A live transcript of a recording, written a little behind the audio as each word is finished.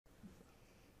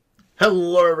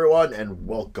Hello everyone and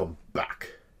welcome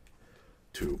back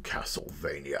to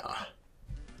Castlevania.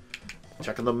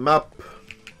 Checking the map.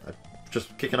 I'm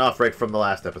just kicking off right from the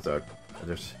last episode.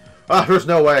 There's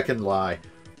no way I can lie.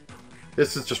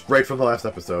 This is just right from the last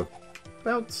episode.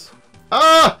 Bounce.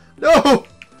 Ah! No!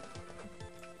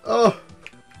 Oh.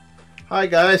 Hi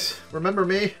guys. Remember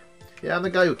me? Yeah, I'm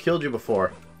the guy who killed you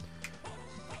before.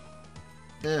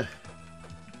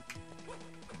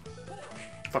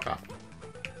 Fuck off.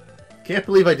 Can't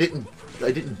believe I didn't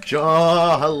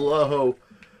hello.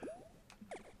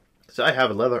 So I have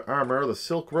a leather armor, the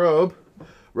silk robe.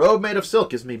 Robe made of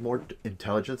silk gives me more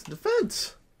intelligence and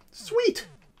defense. Sweet.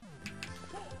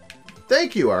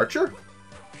 Thank you, Archer.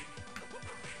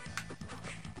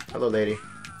 Hello, lady.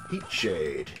 Heat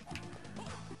shade.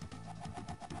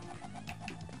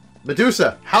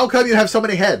 Medusa, how come you have so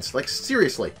many heads? Like,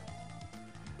 seriously.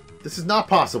 This is not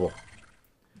possible.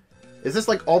 Is this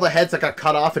like all the heads that got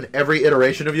cut off in every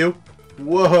iteration of you?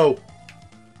 Whoa.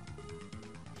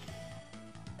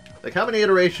 Like how many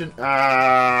iterations?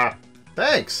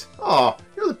 Thanks. Oh,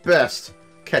 you're the best.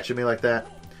 Catching me like that.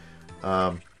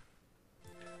 I'm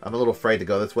a little afraid to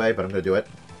go this way, but I'm going to do it.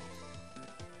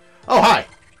 Oh, hi.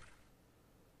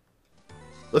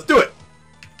 Let's do it.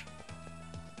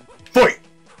 Fight.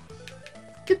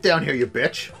 Get down here, you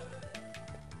bitch.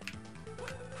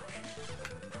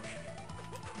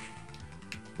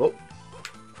 Oh.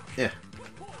 Yeah.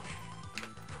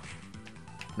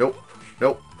 Nope.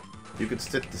 Nope. You can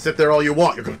sit there all you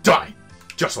want. You're gonna die.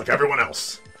 Just like everyone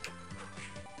else.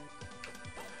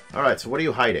 Alright, so what are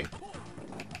you hiding?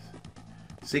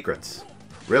 Secrets.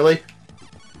 Really?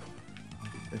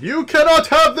 You cannot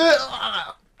have this!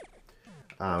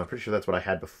 I'm pretty sure that's what I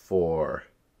had before.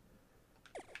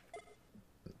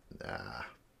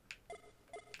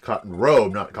 Cotton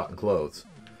robe, not cotton clothes.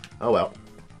 Oh well.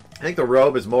 I think the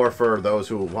robe is more for those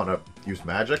who want to use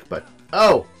magic, but...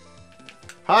 Oh!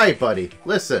 Hi, buddy.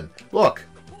 Listen. Look.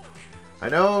 I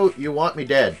know you want me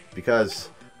dead, because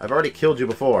I've already killed you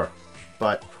before,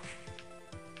 but...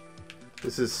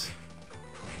 This is...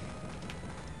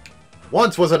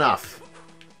 Once was enough!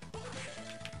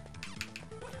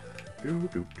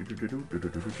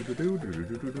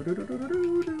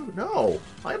 No!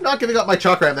 I am not giving up my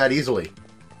chakram that easily.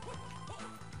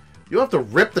 You have to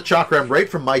rip the chakram right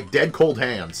from my dead cold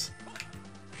hands.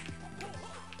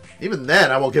 Even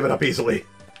then, I won't give it up easily.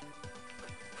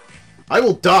 I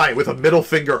will die with a middle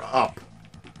finger up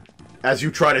as you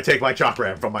try to take my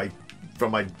chakram from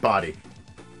my body.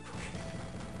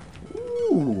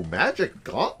 Ooh, magic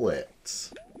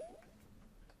gauntlets.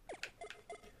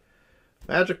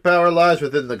 Magic power lies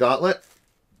within the gauntlet.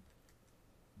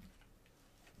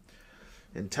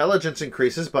 Intelligence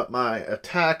increases, but my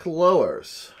attack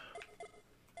lowers.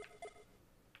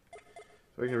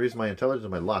 I can raise my intelligence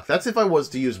and my luck. That's if I was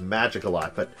to use magic a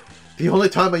lot, but the only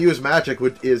time I use magic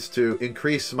is to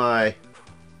increase my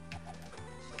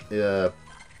own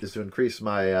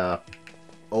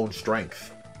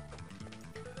strength.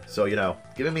 So, you know,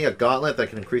 giving me a gauntlet that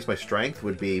can increase my strength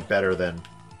would be better than...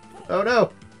 Oh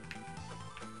no!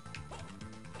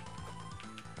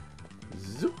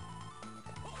 Zoop.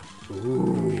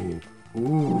 Ooh.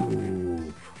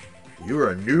 Ooh. You're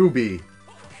a newbie.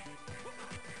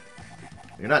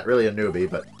 You're not really a newbie,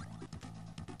 but...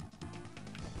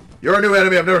 You're a new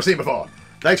enemy I've never seen before.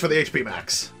 Thanks for the HP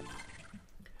max.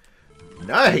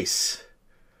 Nice!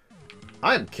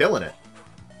 I'm killing it.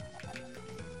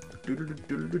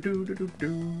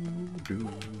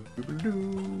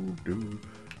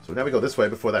 So now we go this way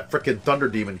before that frickin' Thunder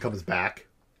Demon comes back.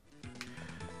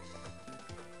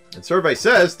 And survey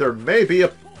says there may be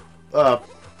a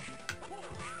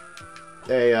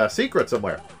secret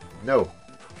somewhere. No.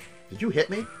 Did you hit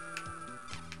me?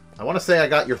 I want to say I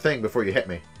got your thing before you hit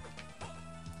me.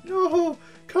 No!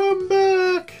 Come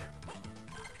back!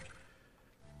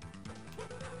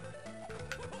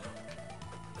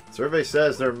 Survey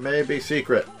says there may be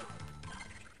secret.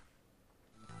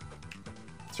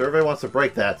 Survey wants to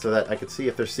break that so that I can see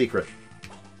if there's secret.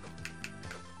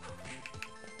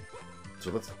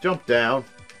 So let's jump down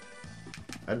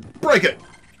and break it!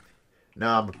 No,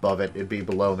 I'm above it. It'd be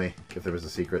below me if there was a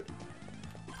secret.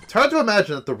 It's hard to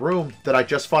imagine that the room that I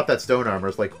just fought that stone armor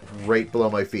is, like, right below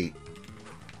my feet.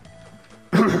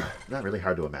 Not really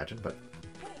hard to imagine, but...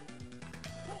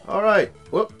 Alright.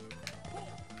 Whoop.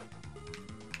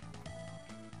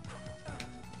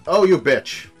 Oh, you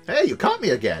bitch. Hey, you caught me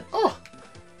again. Oh,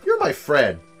 you're my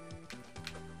friend.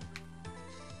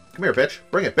 Come here, bitch.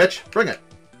 Bring it, bitch. Bring it.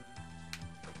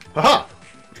 Haha!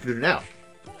 What you gonna do now?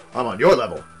 I'm on your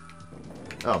level.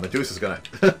 Oh, Medusa's gonna...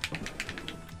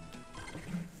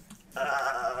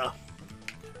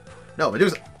 No,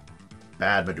 Medusa.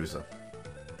 Bad Medusa.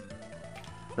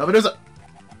 No, Medusa.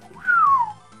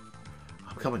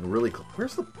 I'm coming really close.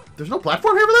 Where's the... There's no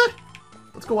platform here for that?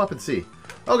 Let's go up and see.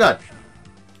 Oh, God.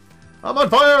 I'm on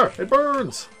fire! It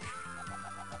burns!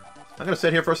 I'm gonna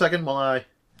sit here for a second while I...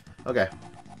 Okay.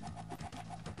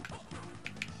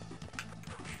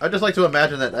 I'd just like to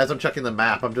imagine that as I'm checking the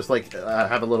map, I'm just like,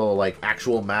 have a little, like,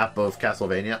 actual map of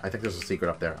Castlevania. I think there's a secret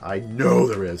up there. I know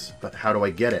there is, but how do I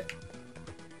get it?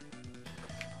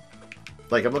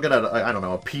 Like, I'm looking at, I don't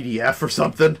know, a PDF or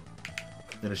something.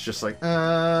 And it's just like,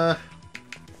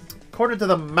 according to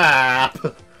the map.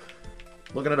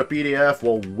 Looking at a PDF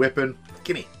while whipping.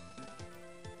 Gimme.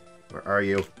 Where are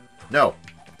you? No.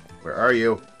 Where are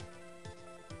you?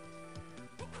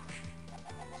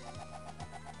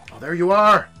 Oh, there you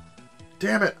are.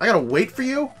 Damn it. I gotta wait for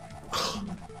you?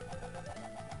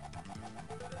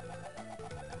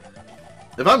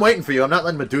 If I'm waiting for you, I'm not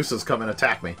letting Medusas come and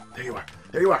attack me. There you are.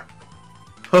 There you are.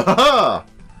 Ha ha ha!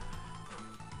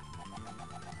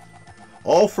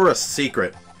 All for a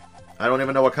secret. I don't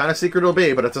even know what kind of secret it'll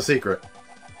be, but it's a secret.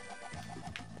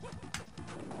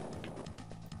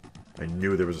 I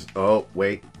knew there was... Oh,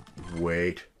 wait.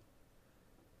 Wait.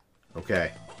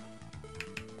 Okay.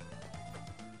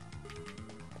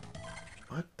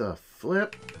 What the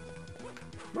flip?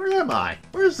 Where am I?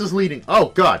 Where is this leading? Oh,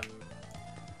 God.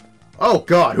 Oh,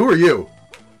 God. Who are you?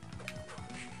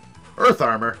 Earth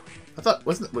armor? I thought...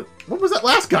 Wasn't it... What was that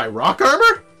last guy? Rock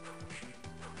armor?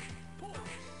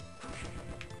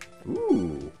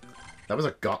 Ooh. That was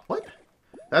a gauntlet?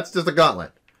 That's just a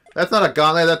gauntlet. That's not a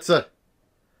gauntlet. That's a...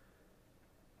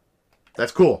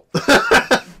 That's cool.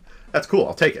 That's cool.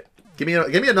 I'll take it. Give me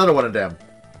another one of them.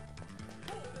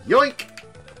 Yoink.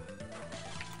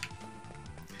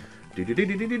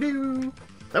 Do-do-do-do-do-do.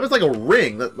 That was like a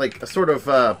ring, that like a sort of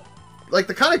like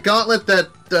the kind of gauntlet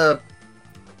that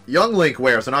young Link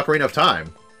wears in Ocarina of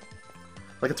Time.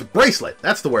 Like it's a bracelet.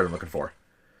 That's the word I'm looking for.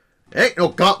 It ain't no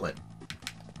gauntlet.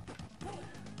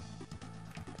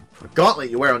 A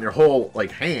gauntlet you wear on your whole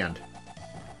like hand.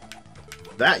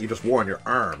 That you just wore on your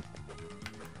arm.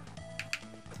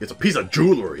 It's a piece of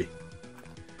jewelry.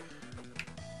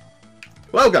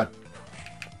 Oh, God.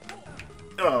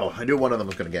 Oh, I knew one of them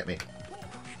was going to get me.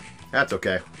 That's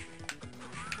okay.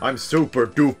 I'm super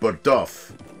duper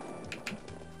duff.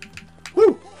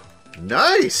 Woo!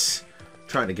 Nice!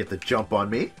 Trying to get the jump on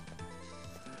me.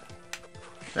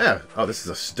 Yeah. Oh, this is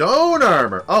a stone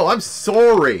armor. Oh, I'm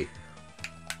sorry.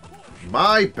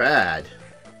 My bad.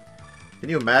 Can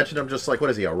you imagine? I'm just like,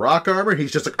 what is he, a rock armor?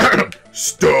 He's just like,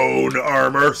 stone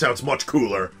armor. Sounds much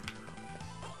cooler.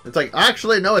 It's like,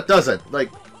 actually, no, it doesn't. Like,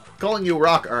 calling you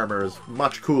rock armor is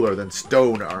much cooler than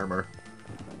stone armor.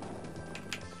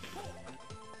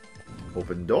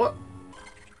 Open door.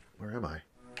 Where am I?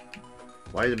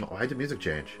 Why did the music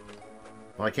change?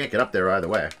 Well, I can't get up there either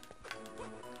way.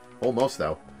 Almost,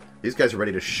 though. These guys are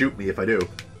ready to shoot me if I do.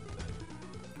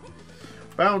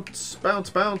 Bounce, bounce,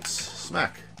 bounce.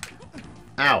 Smack.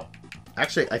 Ow.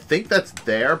 Actually, I think that's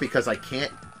there because I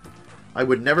can't... I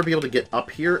would never be able to get up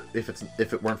here if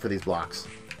it weren't for these blocks.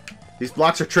 These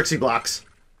blocks are tricksy blocks.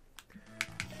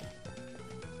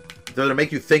 They're to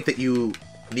make you think that you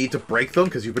need to break them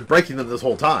because you've been breaking them this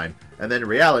whole time. And then in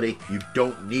reality, you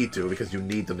don't need to because you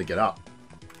need them to get up.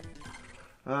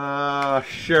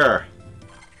 Sure.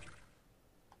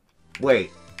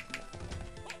 Wait.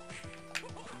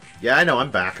 Yeah, I know, I'm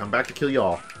back. I'm back to kill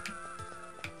y'all.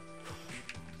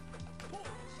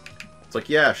 It's like,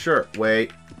 yeah, sure.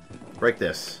 Wait. Break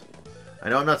this. I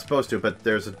know I'm not supposed to, but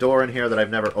there's a door in here that I've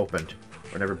never opened.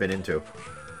 Or never been into.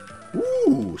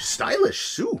 Ooh, stylish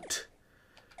suit.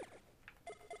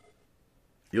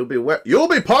 You'll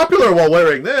be popular while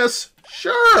wearing this.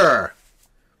 Sure.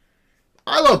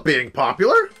 I love being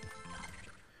popular.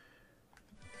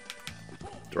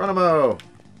 Geronimo.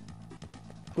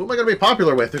 Who am I going to be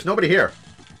popular with? There's nobody here.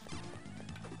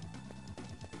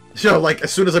 So, like,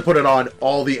 as soon as I put it on,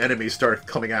 all the enemies start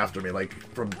coming after me, like,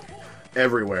 from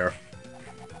everywhere.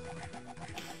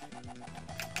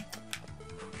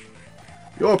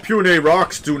 Your puny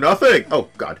rocks do nothing! Oh,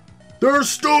 God. They're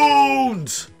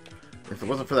stones! If it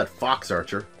wasn't for that fox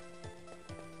archer.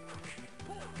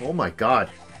 Oh, my God.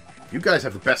 You guys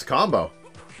have the best combo.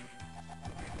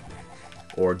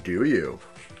 Or do you?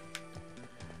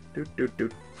 Doot, doot,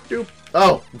 doot, doot.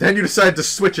 Oh, then you decided to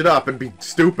switch it up and be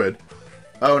stupid.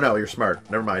 Oh, no, you're smart.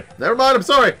 Never mind. Never mind, I'm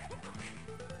sorry.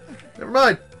 Never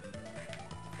mind.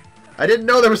 I didn't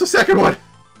know there was a second one.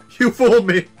 You fooled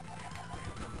me.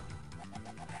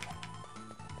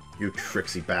 You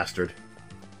tricksy bastard.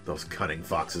 Those cunning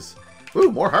foxes.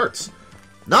 Ooh, more hearts.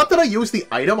 Not that I use the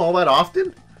item all that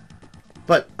often,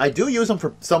 But I do use them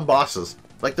for some bosses.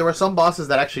 Like, there are some bosses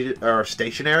that actually are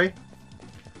stationary.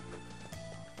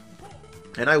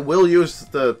 And I will use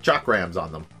the chakrams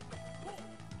on them.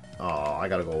 Oh, I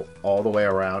gotta go all the way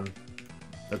around.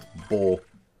 That's bull.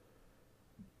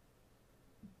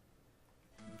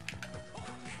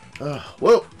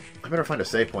 Whoa! I better find a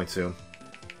save point soon.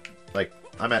 Like,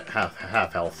 I'm at half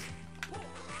health.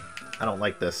 I don't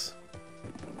like this.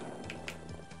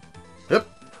 Yep.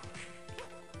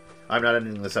 I'm not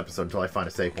ending this episode until I find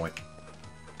a save point.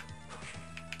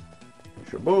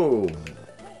 Shaboom!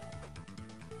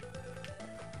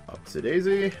 Upsy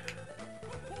daisy.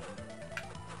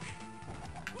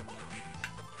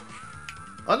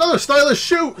 Another stylish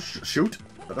shoot!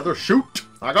 Another shoot!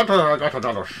 I got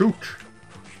another shoot!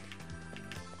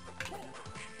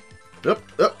 Yep.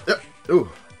 Ooh.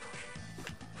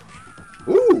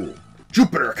 Ooh!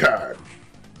 Jupiter card!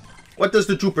 What does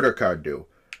the Jupiter card do?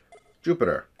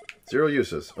 Jupiter. 0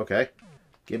 uses. Okay.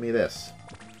 Give me this.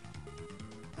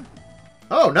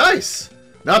 Oh, nice!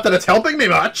 Not that it's helping me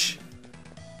much!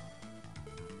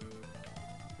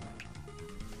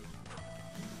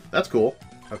 That's cool.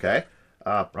 Okay.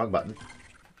 Wrong button.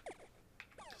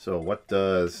 So, what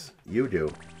does you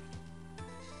do?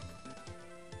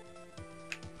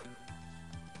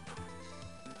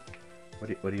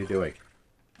 What are you doing?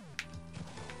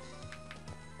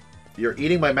 You're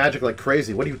eating my magic like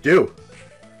crazy. What do?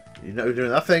 You do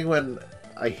nothing when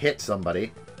I hit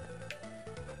somebody.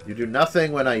 You do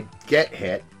nothing when I get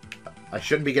hit. I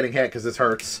shouldn't be getting hit because this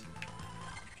hurts.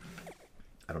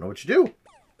 I don't know what you do.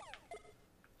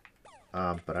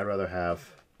 But I'd rather have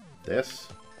this.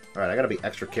 Alright, I gotta be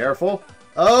extra careful.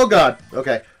 Oh, God.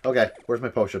 Okay. Where's my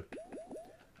potion?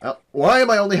 Why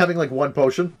am I only having, like, 1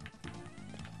 potion?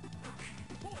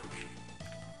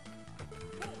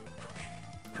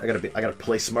 I gotta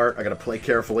play smart. I gotta play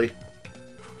carefully.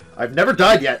 I've never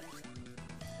died yet.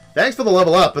 Thanks for the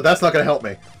level up, but that's not gonna help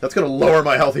me. That's gonna lower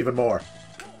my health even more.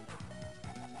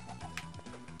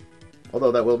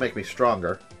 Although that will make me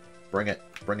stronger. Bring it,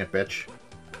 bitch.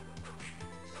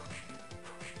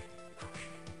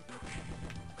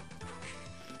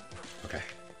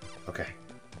 Okay.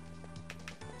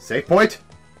 Save point?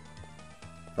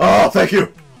 Oh, thank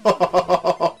you!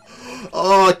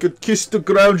 Oh, I could kiss the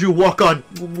ground you walk on.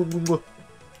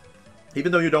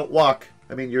 Even though you don't walk,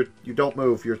 I mean, you don't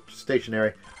move. You're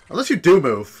stationary, unless you do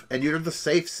move, and you're the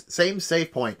same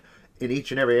save point in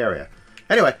each and every area.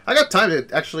 Anyway, I got time to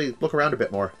actually look around a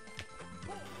bit more,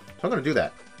 so I'm gonna do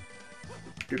that.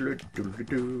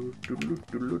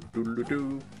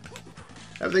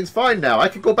 Everything's fine now. I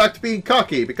can go back to being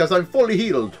cocky because I'm fully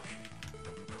healed.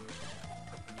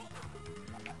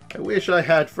 I wish I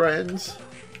had friends.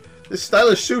 This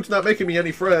stylish suit's not making me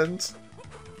any friends.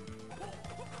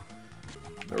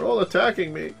 They're all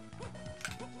attacking me.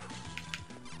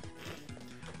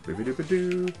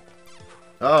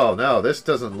 Oh, no, this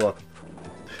doesn't look...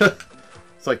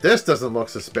 It's like, this doesn't look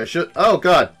suspicious. Oh,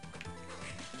 God.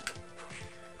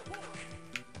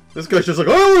 This guy's just like,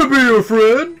 I want to be your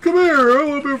friend. Come here, I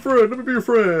want to be your friend. Let me be your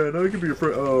friend. I can be your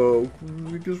friend. Oh,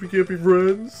 I guess we can't be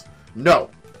friends. No.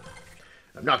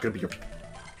 I'm not going to be your...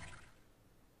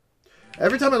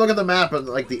 Every time I look at the map and,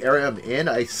 like, the area I'm in,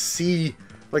 I see,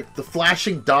 like, the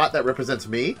flashing dot that represents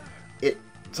me.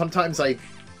 Sometimes I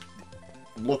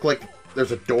look like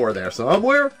there's a door there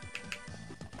somewhere.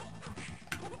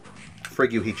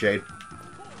 Frig you, Heat Shade.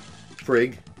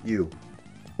 Frig you.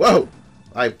 Whoa!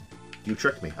 You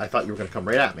tricked me. I thought you were going to come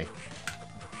right at me.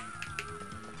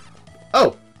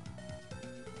 Oh!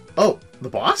 Oh, the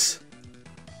boss?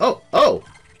 Oh.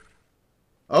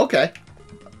 Okay.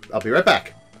 I'll be right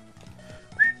back.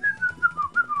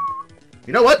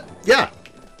 You know what? Yeah.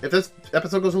 If this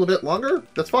episode goes a little bit longer,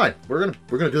 that's fine. We're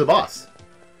gonna do the boss.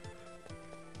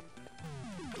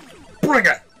 Bring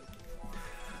it!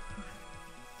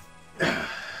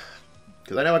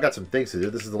 Because I know I got some things to do.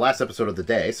 This is the last episode of the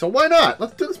day, so why not?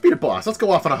 Let's beat a boss. Let's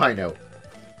go off on a high note.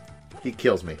 He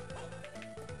kills me.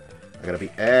 I gotta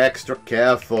be extra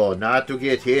careful not to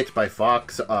get hit by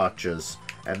fox archers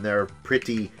and their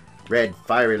pretty red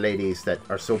fiery ladies that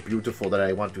are so beautiful that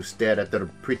I want to stare at their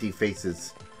pretty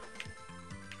faces.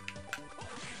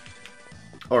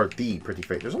 Or the pretty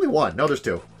face. There's only one. No, there's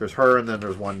 2. There's her and then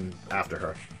there's one after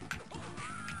her.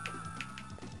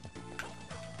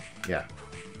 Yeah.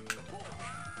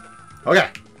 Okay.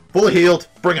 Fully healed.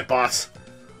 Bring it, boss.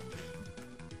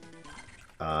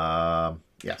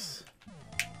 Yes.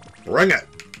 Bring it.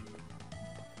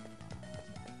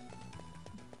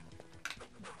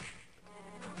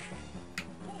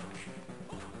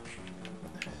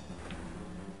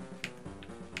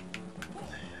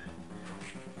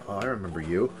 Oh, I remember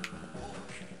you.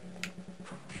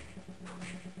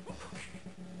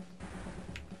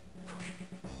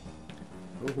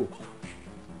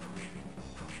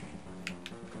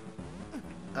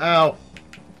 Ow.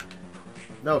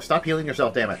 No, stop healing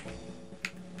yourself, damn it.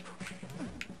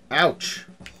 Ouch.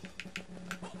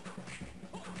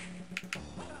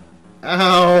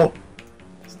 Ow.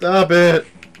 Stop it.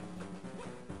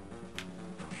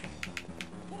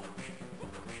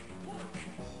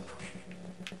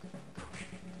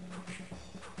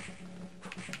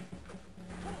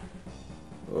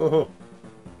 Oh.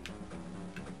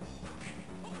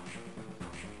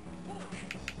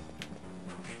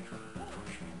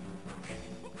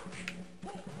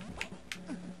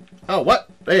 Oh, what?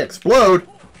 They explode?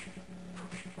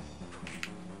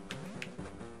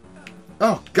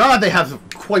 Oh, God, they have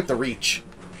quite the reach.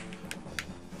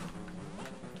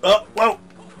 Oh, whoa.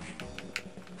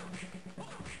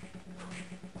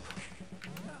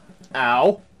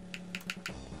 Ow.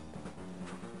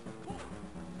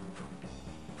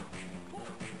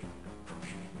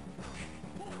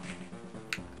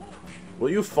 Will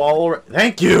you fall?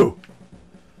 Thank you!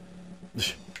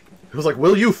 It was like,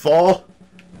 will you fall?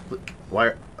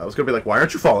 Why? I was gonna be like, why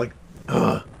aren't you falling?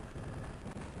 Ugh.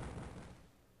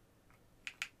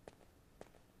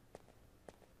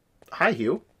 Hi,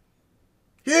 Hugh.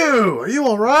 Hugh, are you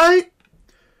alright?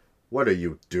 What are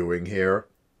you doing here?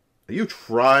 Are you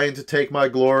trying to take my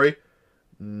glory?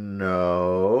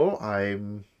 No,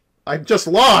 I'm just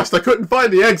lost. I couldn't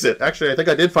find the exit. Actually, I think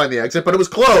I did find the exit, but it was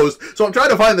closed. So I'm trying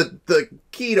to find the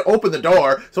key to open the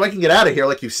door so I can get out of here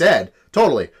like you said.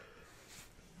 Totally.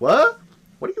 What?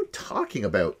 What are you talking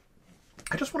about?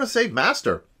 I just want to save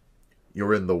Master.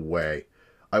 You're in the way.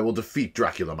 I will defeat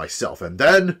Dracula myself, and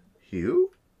then...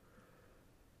 Hugh?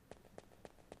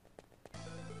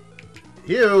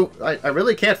 Hugh, I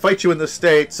really can't fight you in this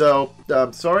state, so...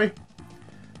 sorry?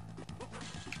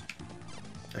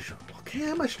 I should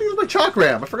use my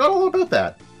Chakram. I forgot all about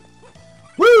that.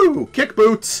 Woo! Kick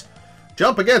boots.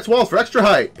 Jump against walls for extra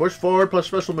height. Push forward plus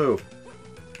special move.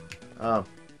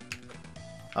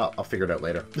 I'll figure it out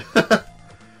later.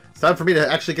 It's time for me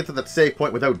to actually get to that save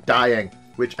point without dying,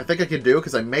 which I think I can do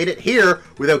because I made it here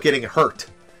without getting hurt.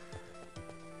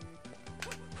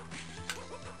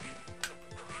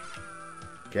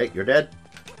 Okay, you're dead.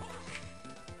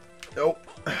 Nope.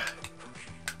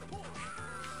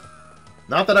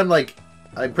 Not that I'm like...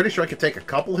 I'm pretty sure I could take a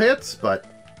couple hits, but...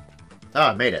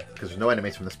 Ah, I made it, because there's no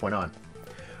enemies from this point on.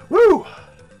 Woo!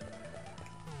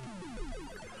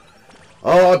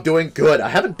 Oh, I'm doing good. I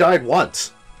haven't died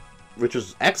once, which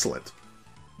is excellent.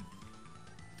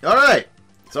 Alright,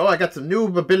 so I got some new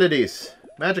abilities.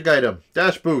 Magic item,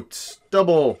 dash boots,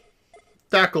 double,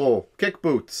 tackle, kick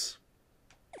boots.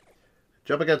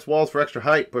 Jump against walls for extra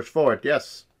height, push forward,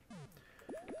 yes.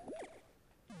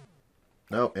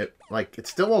 No, it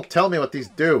still won't tell me what these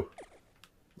do.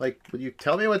 Like, will you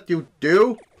tell me what you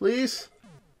do, please?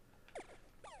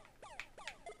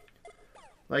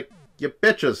 Like, you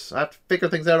bitches. I have to figure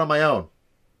things out on my own.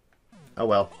 Oh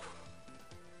well.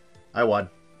 I won.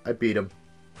 I beat him.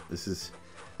 This is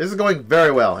going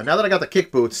very well. And now that I got the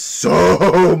kick boots,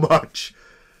 so much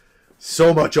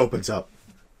opens up.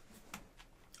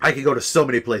 I can go to so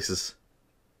many places.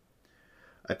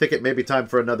 I think it may be time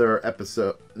for another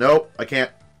episode. Nope, I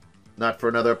can't. Not for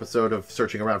another episode of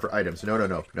searching around for items.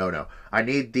 No. I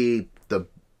need the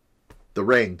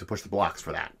ring to push the blocks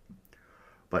for that.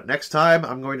 But next time,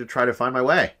 I'm going to try to find my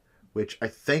way. Which I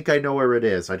think I know where it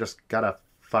is. I just gotta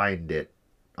find it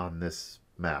on this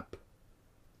map.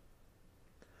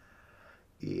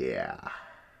 Yeah.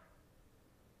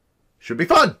 Should be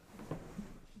fun!